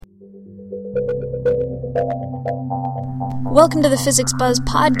Welcome to the Physics Buzz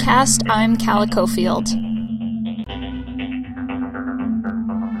podcast. I'm Calico Field.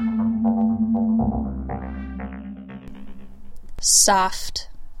 Soft.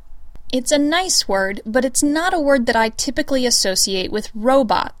 It's a nice word, but it's not a word that I typically associate with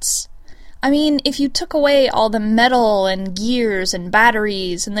robots. I mean, if you took away all the metal and gears and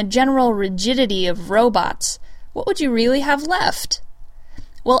batteries and the general rigidity of robots, what would you really have left?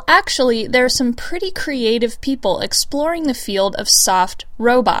 Well, actually, there are some pretty creative people exploring the field of soft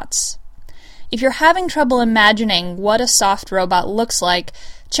robots. If you're having trouble imagining what a soft robot looks like,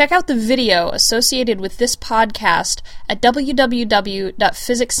 check out the video associated with this podcast at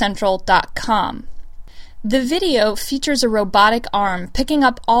www.physicscentral.com. The video features a robotic arm picking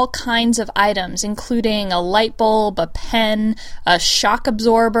up all kinds of items, including a light bulb, a pen, a shock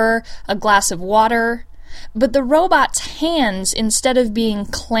absorber, a glass of water. But the robot's hands, instead of being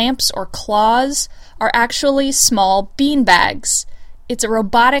clamps or claws, are actually small beanbags. It's a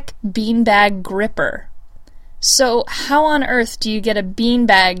robotic beanbag gripper. So how on earth do you get a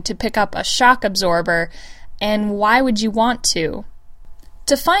beanbag to pick up a shock absorber, and why would you want to?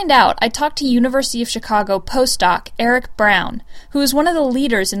 To find out, I talked to University of Chicago postdoc Eric Brown, who is one of the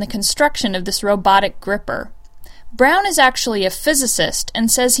leaders in the construction of this robotic gripper. Brown is actually a physicist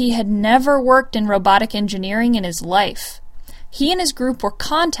and says he had never worked in robotic engineering in his life. He and his group were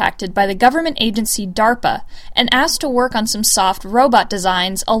contacted by the government agency DARPA and asked to work on some soft robot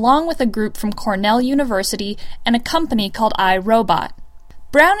designs along with a group from Cornell University and a company called iRobot.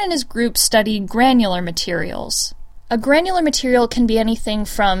 Brown and his group studied granular materials. A granular material can be anything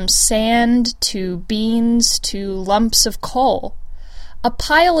from sand to beans to lumps of coal. A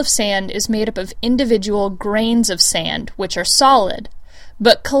pile of sand is made up of individual grains of sand, which are solid,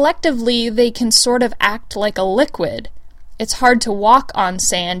 but collectively they can sort of act like a liquid. It's hard to walk on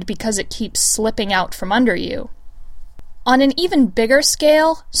sand because it keeps slipping out from under you. On an even bigger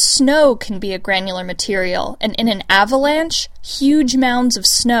scale, snow can be a granular material, and in an avalanche, huge mounds of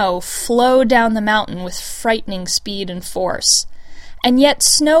snow flow down the mountain with frightening speed and force. And yet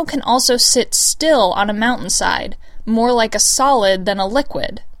snow can also sit still on a mountainside, more like a solid than a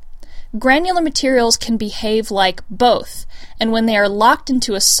liquid. Granular materials can behave like both, and when they are locked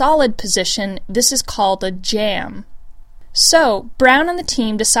into a solid position, this is called a jam. So, Brown and the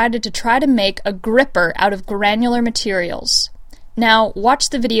team decided to try to make a gripper out of granular materials. Now, watch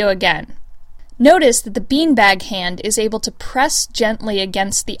the video again. Notice that the beanbag hand is able to press gently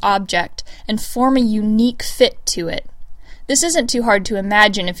against the object and form a unique fit to it. This isn't too hard to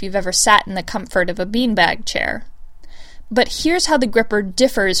imagine if you've ever sat in the comfort of a beanbag chair. But here's how the gripper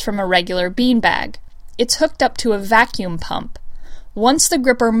differs from a regular beanbag. It's hooked up to a vacuum pump. Once the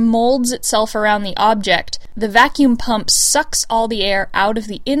gripper molds itself around the object, the vacuum pump sucks all the air out of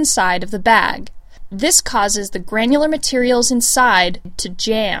the inside of the bag. This causes the granular materials inside to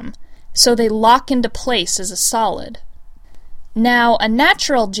jam, so they lock into place as a solid. Now, a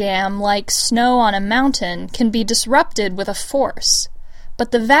natural jam, like snow on a mountain, can be disrupted with a force.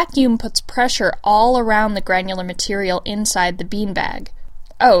 But the vacuum puts pressure all around the granular material inside the beanbag.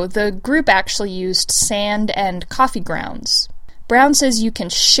 Oh, the group actually used sand and coffee grounds. Brown says you can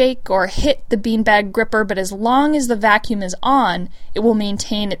shake or hit the beanbag gripper, but as long as the vacuum is on, it will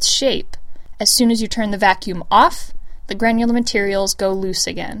maintain its shape. As soon as you turn the vacuum off, the granular materials go loose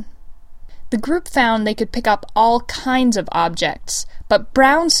again. The group found they could pick up all kinds of objects, but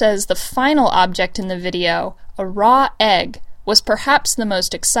Brown says the final object in the video, a raw egg, was perhaps the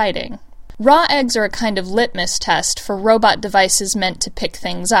most exciting. Raw eggs are a kind of litmus test for robot devices meant to pick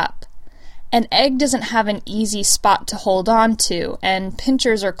things up. An egg doesn't have an easy spot to hold on to, and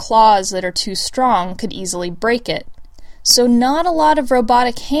pinchers or claws that are too strong could easily break it. So not a lot of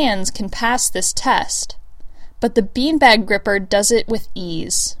robotic hands can pass this test. But the beanbag gripper does it with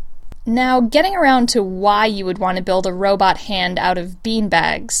ease. Now, getting around to why you would want to build a robot hand out of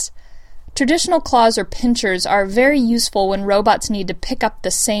beanbags. Traditional claws or pinchers are very useful when robots need to pick up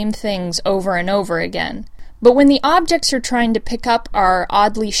the same things over and over again. But when the objects you're trying to pick up are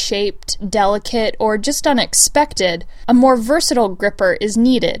oddly shaped, delicate, or just unexpected, a more versatile gripper is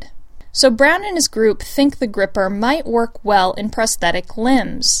needed. So Brown and his group think the gripper might work well in prosthetic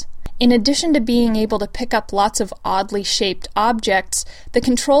limbs. In addition to being able to pick up lots of oddly shaped objects, the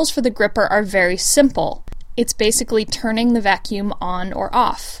controls for the gripper are very simple. It's basically turning the vacuum on or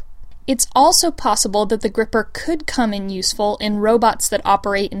off. It's also possible that the gripper could come in useful in robots that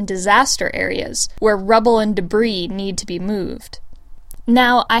operate in disaster areas, where rubble and debris need to be moved.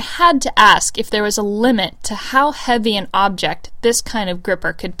 Now, I had to ask if there was a limit to how heavy an object this kind of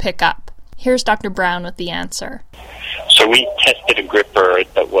gripper could pick up. Here's Dr. Brown with the answer. So we tested a gripper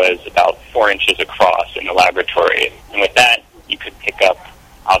that was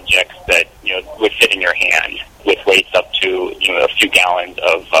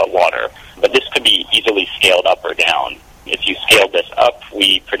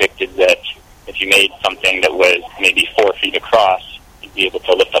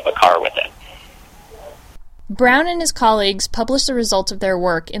Brown and his colleagues published the results of their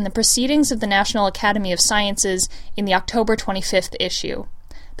work in the Proceedings of the National Academy of Sciences in the October 25th issue.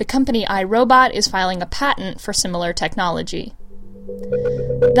 The company iRobot is filing a patent for similar technology.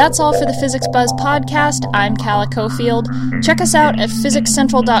 That's all for the Physics Buzz podcast. I'm Calla Cofield. Check us out at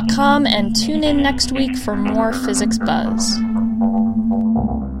physicscentral.com and tune in next week for more Physics Buzz.